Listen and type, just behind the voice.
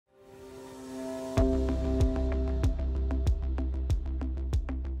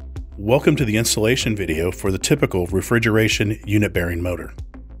Welcome to the installation video for the typical refrigeration unit bearing motor.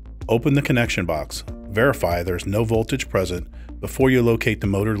 Open the connection box. Verify there's no voltage present before you locate the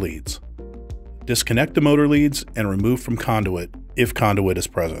motor leads. Disconnect the motor leads and remove from conduit if conduit is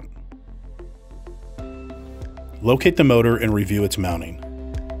present. Locate the motor and review its mounting.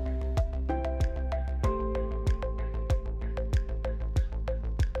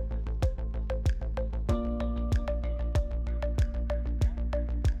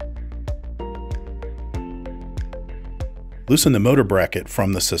 Loosen the motor bracket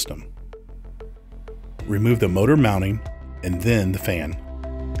from the system. Remove the motor mounting and then the fan.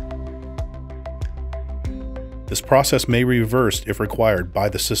 This process may be reversed if required by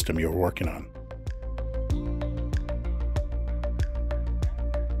the system you're working on.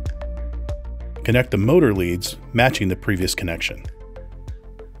 Connect the motor leads matching the previous connection.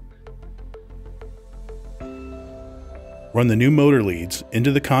 Run the new motor leads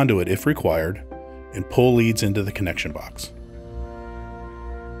into the conduit if required and pull leads into the connection box.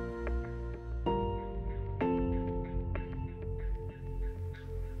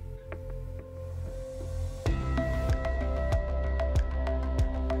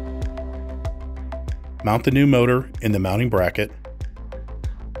 Mount the new motor in the mounting bracket.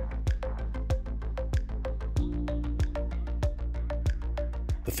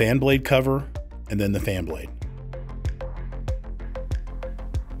 The fan blade cover and then the fan blade.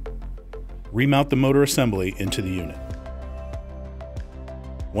 Remount the motor assembly into the unit.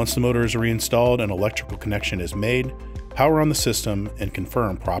 Once the motor is reinstalled and electrical connection is made, power on the system and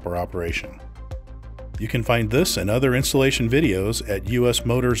confirm proper operation. You can find this and other installation videos at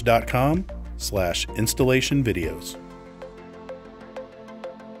usmotors.com/installation videos.